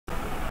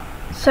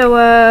So,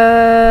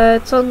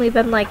 it's only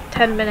been like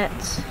 10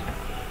 minutes.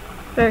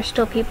 There are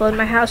still people in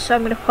my house, so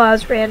I'm gonna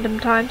pause random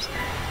times.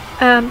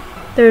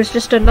 There's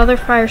just another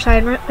fire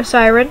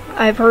siren.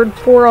 I've heard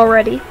 4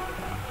 already.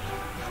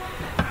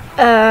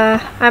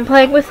 I'm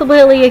playing with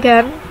Lily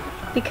again,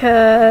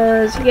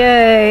 because,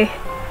 yay.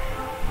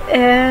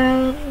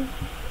 And,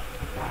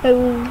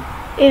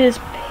 oh, it is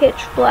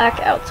pitch black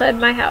outside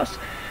my house.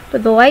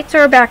 But the lights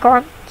are back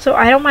on, so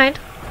I don't mind.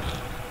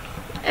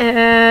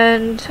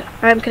 And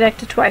I'm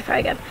connected to Wi-Fi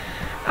again.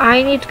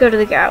 I need to go to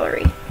the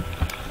gallery.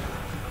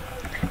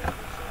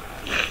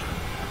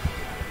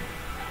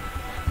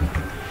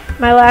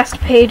 My last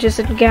page is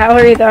in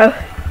gallery though.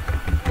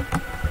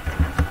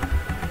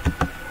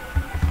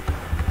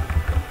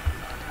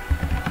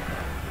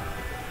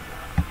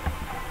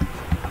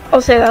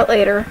 I'll say that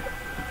later.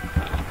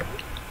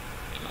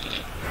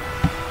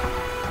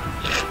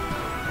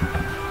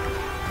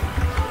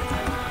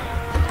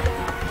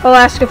 I'll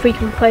ask if we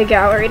can play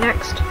gallery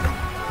next.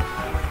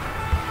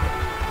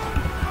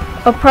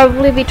 I'll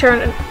probably be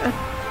turning.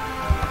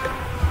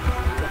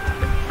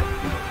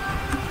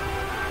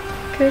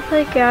 Can we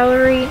play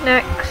gallery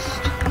next?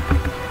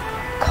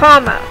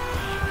 Comma.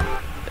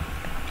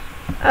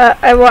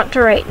 I want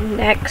to write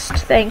next,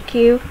 thank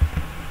you.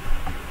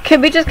 Can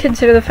we just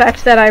consider the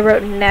fact that I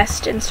wrote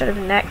nest instead of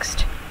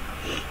next?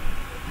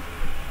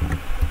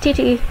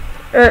 TT.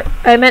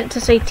 I meant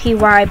to say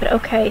TY, but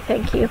okay,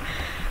 thank you.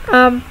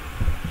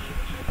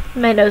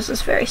 My nose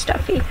is very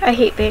stuffy. I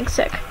hate being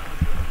sick.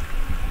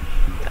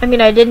 I mean,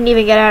 I didn't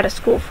even get out of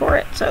school for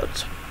it, so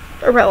it's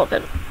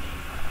irrelevant.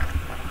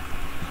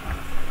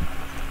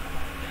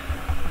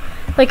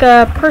 Like,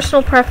 a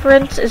personal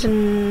preference is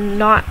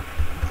not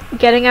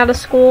getting out of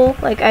school.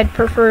 Like, I'd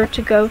prefer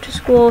to go to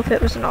school if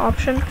it was an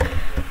option.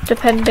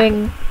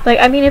 Depending, like,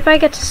 I mean, if I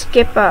get to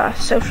skip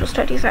social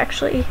studies,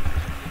 actually.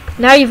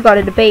 Now you've got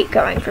a debate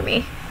going for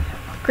me.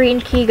 Green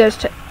key goes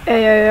to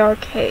AA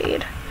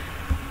Arcade.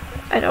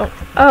 I don't,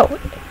 oh,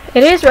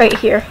 it is right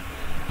here.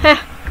 Heh,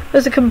 it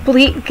was a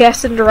complete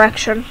guess in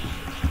direction.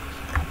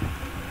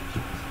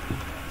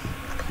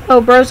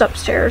 Oh, bro's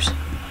upstairs.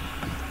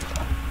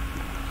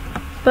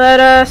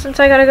 But, since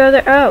I gotta go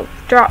there, oh,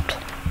 dropped.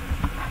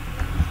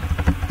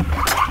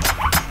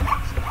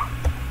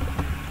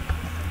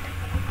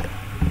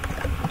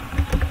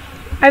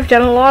 I've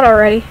done a lot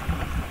already.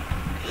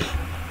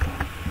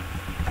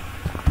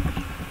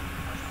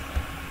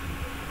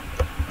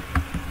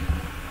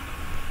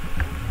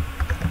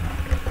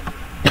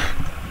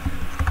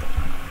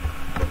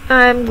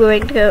 I'm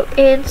going to go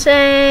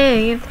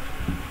insane.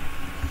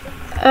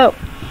 Oh.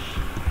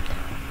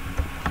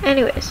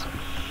 Anyways.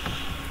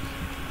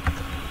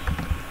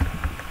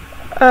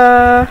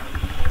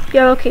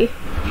 Yellow key.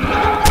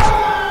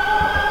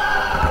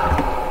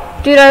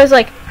 Dude, I was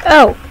like,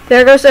 oh,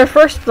 there goes their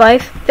first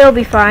life. They'll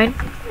be fine.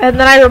 And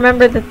then I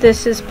remembered that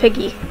this is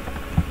Piggy.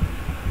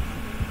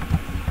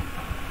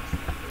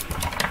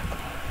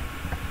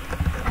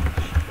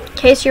 In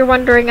case you're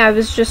wondering, I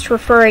was just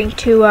referring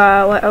to,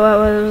 what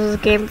was a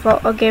game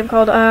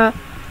called, well,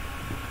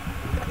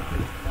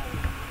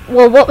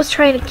 what was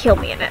trying to kill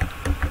me in it?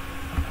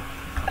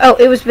 Oh,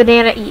 it was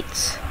Banana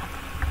Eats.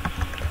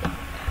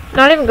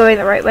 Not even going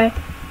the right way.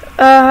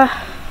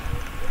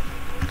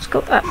 Let's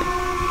go up.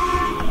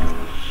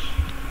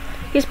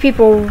 These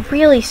people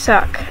really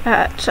suck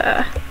at,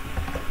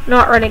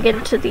 not running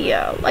into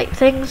the, light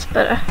things,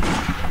 but,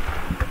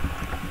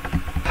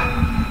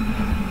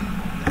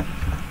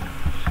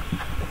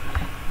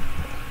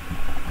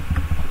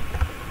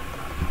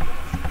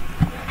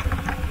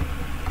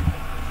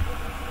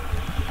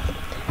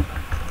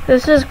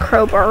 this is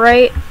crowbar,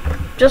 right?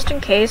 Just in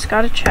case,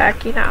 gotta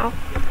check, you know.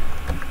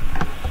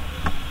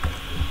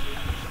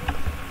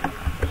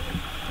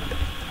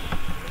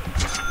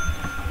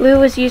 Blue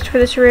was used for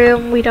this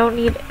room. I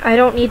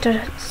don't need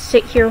to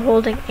sit here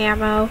holding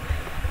ammo.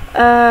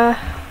 Well,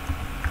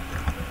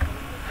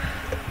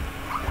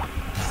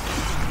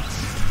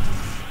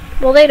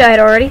 they died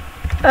already.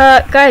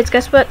 Guys,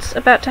 guess what's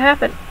about to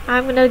happen?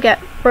 I'm gonna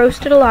get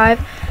roasted alive.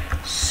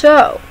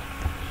 So,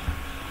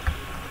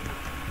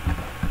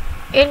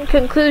 in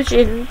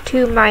conclusion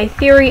to my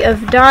theory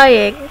of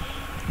dying,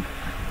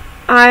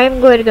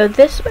 I'm going to go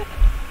this way.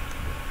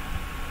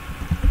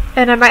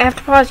 And I might have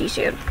to pause you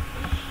soon.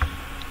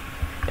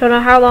 Don't know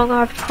how long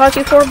I'll have to pause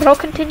you for, but I'll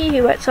continue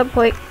you at some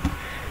point.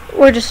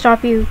 Or just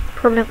stop you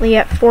permanently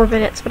at 4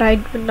 minutes, but I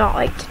would not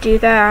like to do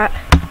that.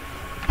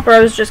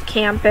 Bro's just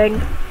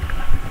camping.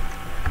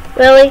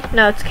 Lily?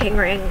 No, it's King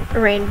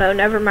Rainbow,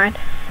 never mind.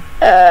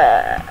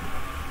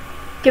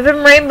 Give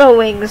him rainbow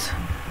wings.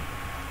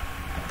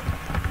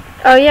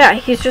 Oh yeah,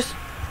 he's just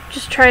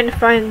trying to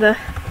find the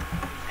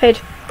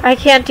page. I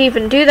can't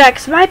even do that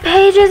because my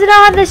page isn't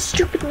on this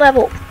stupid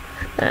level.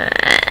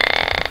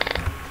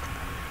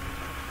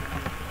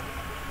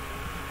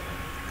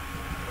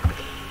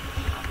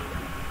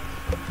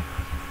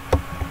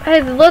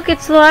 Hey, look,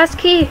 it's the last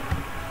key.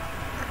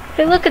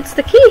 Hey, look, it's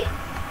the key.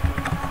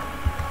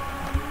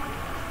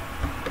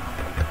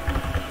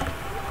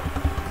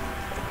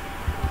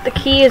 The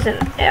key is in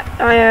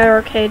IA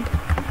Arcade.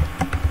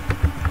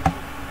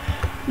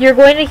 you're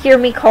going to hear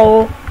me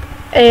call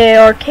AA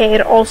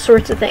Arcade all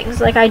sorts of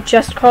things. Like, I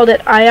just called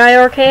it II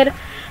Arcade.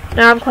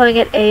 Now I'm calling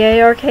it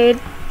AA Arcade.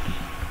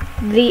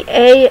 The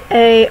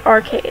AA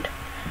Arcade.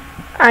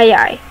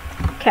 II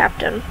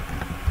Captain.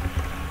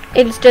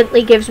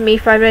 Instantly gives me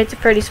Five Nights at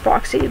Freddy's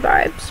Foxy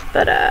vibes.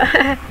 But,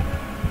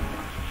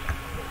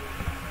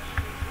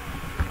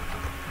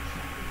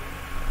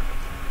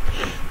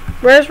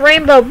 where's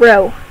Rainbow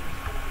Bro?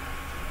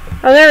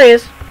 Oh, there he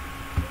is.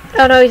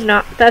 Oh, no, he's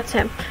not. That's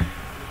him.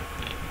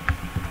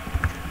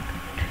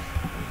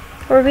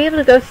 Were we able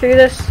to go through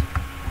this?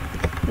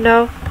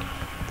 No.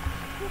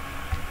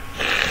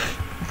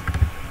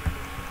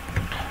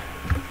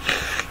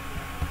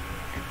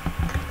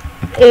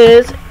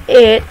 Is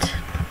it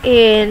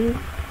in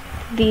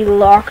the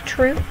locked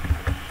room?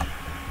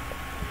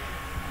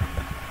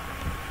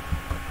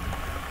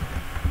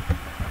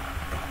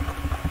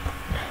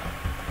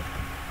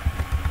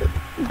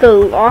 The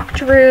locked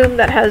room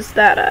that has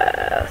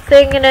that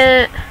thing in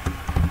it.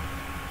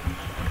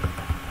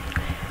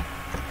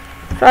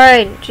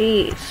 Fine,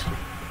 jeez.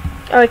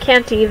 Oh, I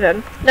can't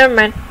even. Never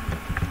mind.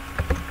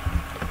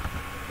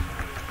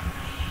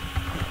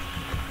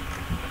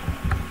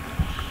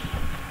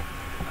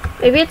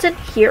 Maybe it's in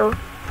here.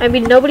 I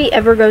mean, nobody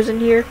ever goes in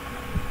here.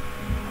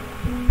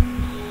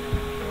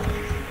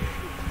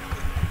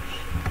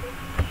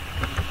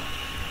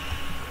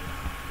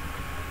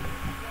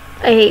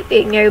 I hate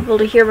being able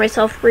to hear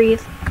myself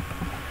breathe.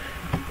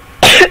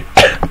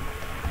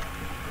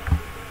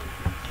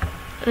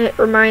 It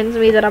reminds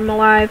me that I'm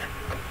alive.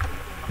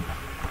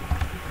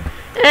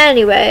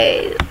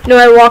 Anyway, no,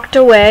 I walked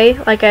away,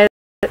 like I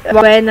walked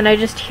away, and then I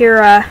just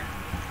hear,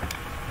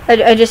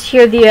 I just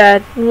hear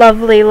the,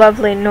 lovely,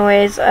 lovely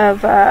noise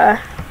of,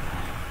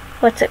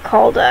 what's it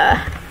called,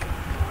 I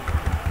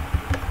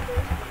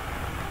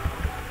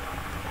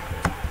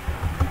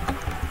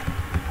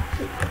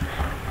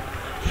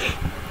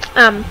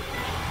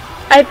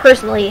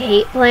personally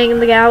hate playing in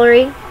the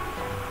gallery,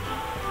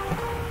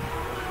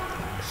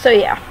 so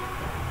yeah.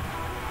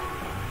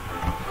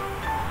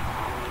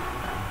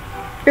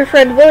 Your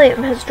friend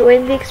William has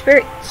joined the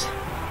experience.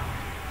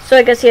 So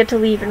I guess he had to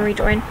leave and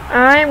rejoin.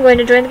 I'm going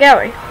to join the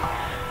gallery.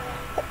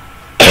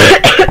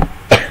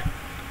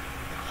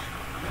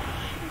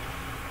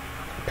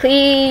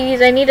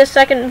 Please, I need a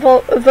second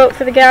vote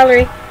for the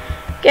gallery.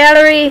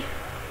 Gallery.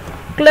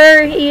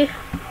 Glory.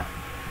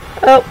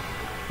 Oh.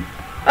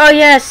 Oh,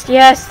 yes,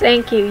 yes,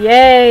 thank you.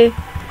 Yay.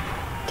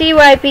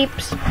 DY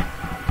peeps.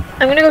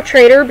 I'm going to go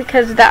trader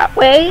because that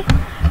way,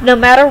 no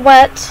matter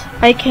what,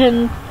 I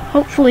can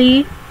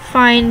hopefully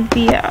find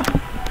the,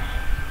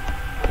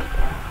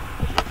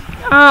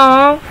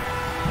 oh,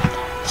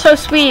 so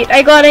sweet.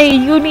 I got a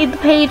you need the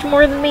page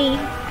more than me.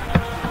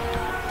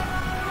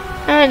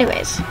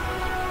 Anyways,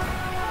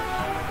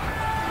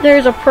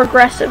 there's a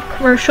progressive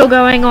commercial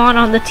going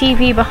on the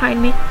TV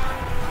behind me.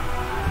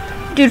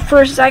 Dude,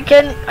 for a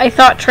second, I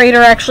thought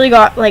Trader actually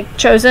got, like,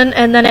 chosen,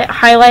 and then it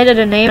highlighted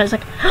a name. I was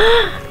like,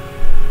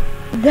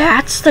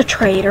 that's the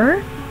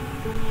Trader?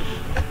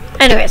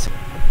 Anyways.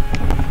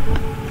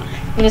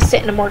 I'm going to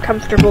sit in a more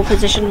comfortable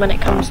position when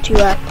it comes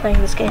to playing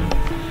this game.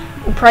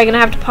 I'm probably going to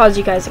have to pause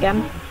you guys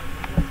again.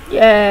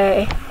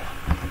 Yay.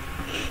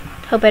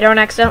 Hope I don't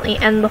accidentally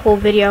end the whole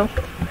video.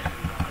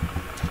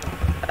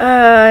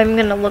 I'm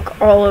going to look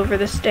all over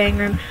this dang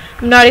room.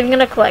 I'm not even going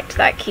to collect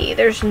that key.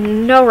 There's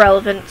no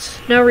relevance,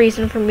 no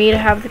reason for me to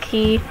have the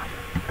key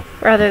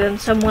rather than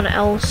someone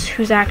else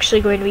who's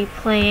actually going to be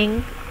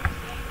playing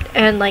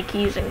and, like,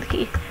 using the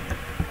key.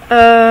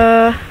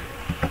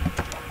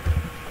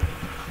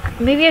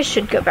 Maybe I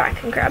should go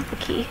back and grab the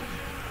key.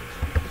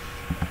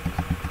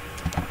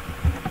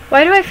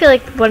 Why do I feel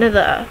like one of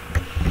the...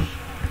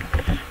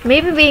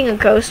 Maybe being a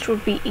ghost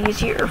would be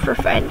easier for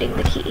finding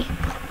the key.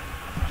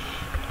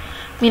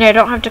 I mean, I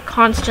don't have to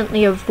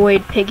constantly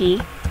avoid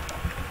Piggy.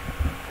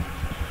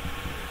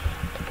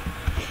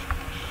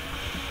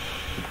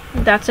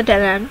 That's a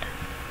dead end.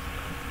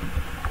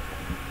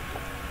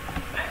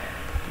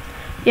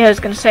 Yeah, I was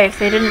gonna say, if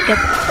they didn't get...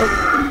 Oh.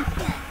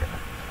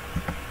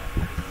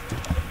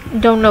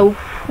 Don't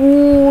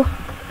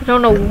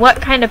know what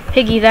kind of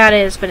piggy that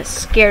is, but it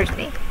scares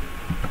me.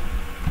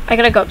 I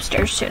gotta go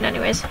upstairs soon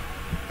anyways.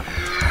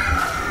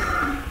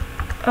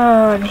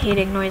 Oh, I'm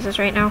hating noises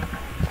right now.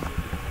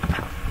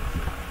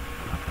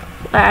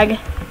 Lag.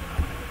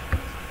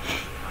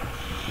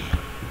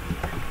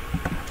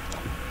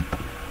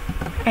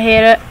 I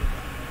hate it.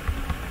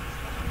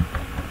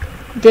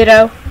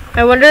 Ditto.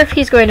 I wonder if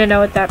he's going to know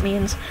what that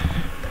means.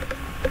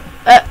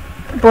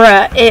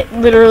 Bruh,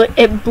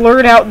 it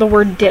blurred out the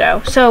word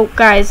ditto. So,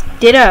 guys,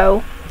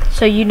 ditto,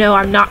 so you know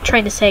I'm not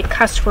trying to say a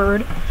cuss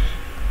word.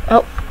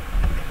 Oh.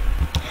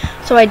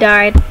 So I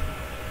died.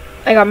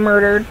 I got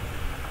murdered.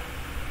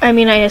 I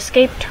mean, I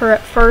escaped her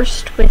at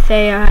first with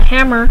a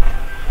hammer,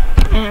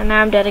 and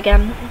now I'm dead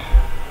again.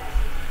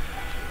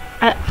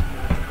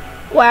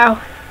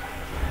 Wow.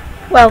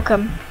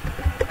 Welcome.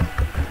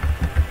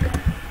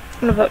 I'm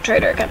gonna vote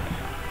Trader again.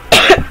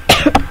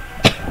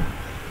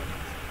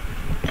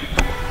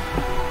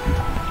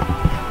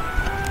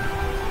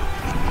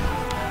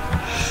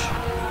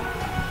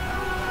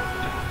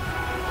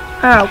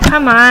 Oh,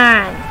 come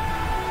on.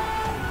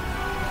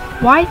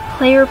 Why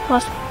player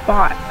plus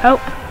bot? Oh.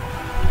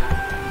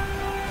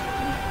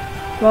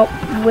 Well,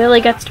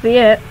 Willie gets to be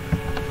it.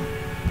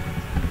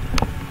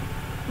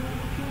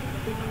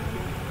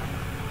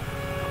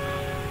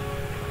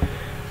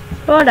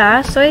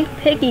 Hola, soy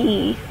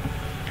Piggy.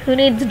 Who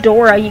needs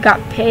Dora? You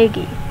got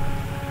Piggy.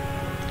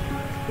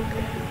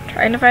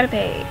 Trying to find a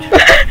page.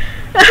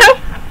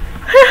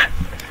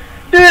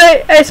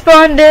 Dude, I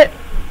spawned it.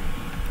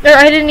 Or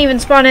I didn't even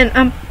spawn in.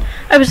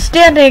 I was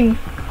standing.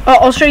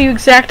 I'll show you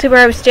exactly where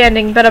I was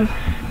standing, but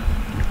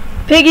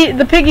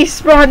the piggy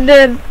spawned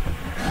in.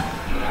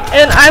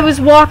 And I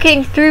was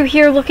walking through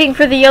here looking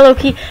for the yellow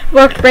key.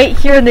 Walked right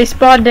here and they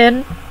spawned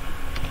in.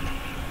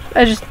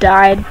 I just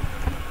died.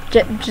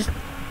 Just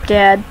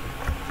dead.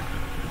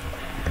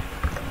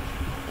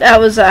 That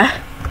was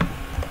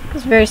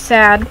very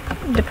sad,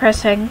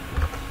 depressing.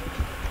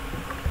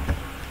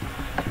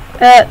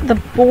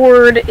 The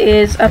board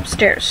is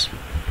upstairs.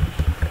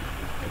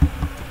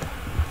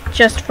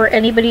 Just for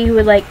anybody who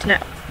would like to know.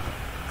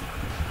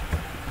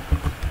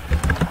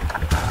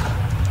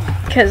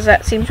 Because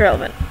that seems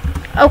relevant.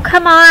 Oh,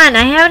 come on!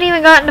 I haven't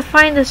even gotten to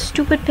find this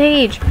stupid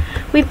page.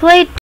 We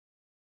played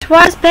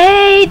twice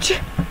page!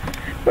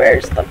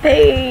 Where's the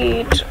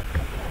page?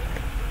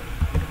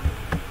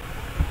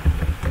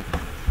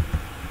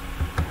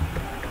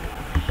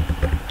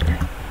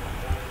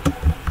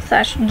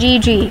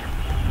 /GG.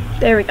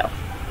 There we go.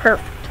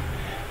 Perfect.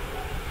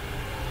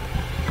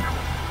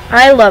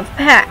 I love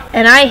Pat,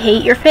 and I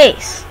hate your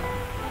face.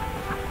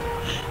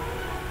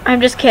 I'm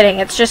just kidding.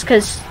 It's just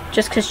cause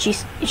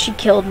she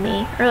killed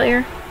me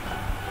earlier.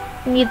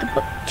 I need the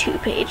book 2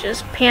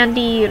 pages.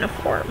 Pandy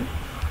uniform.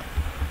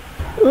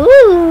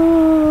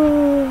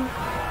 Ooh.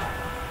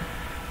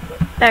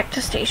 Back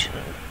to station.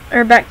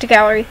 Or back to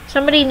gallery.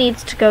 Somebody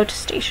needs to go to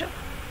station.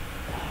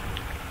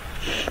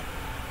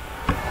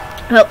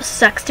 Well,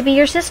 sucks to be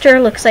your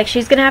sister. Looks like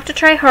she's gonna have to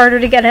try harder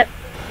to get it.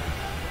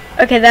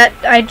 Okay,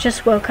 I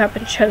just woke up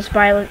and chose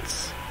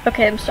violence.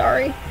 Okay, I'm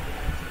sorry.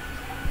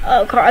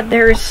 Oh god,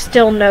 there's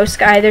still no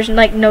sky. There's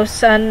like no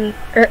sun,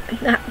 or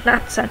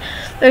not sun.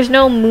 There's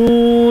no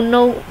moon,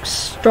 no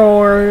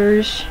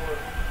stars.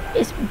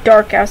 It's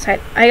dark outside.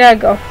 I gotta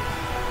go.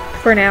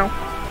 For now.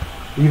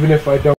 Even if I don't.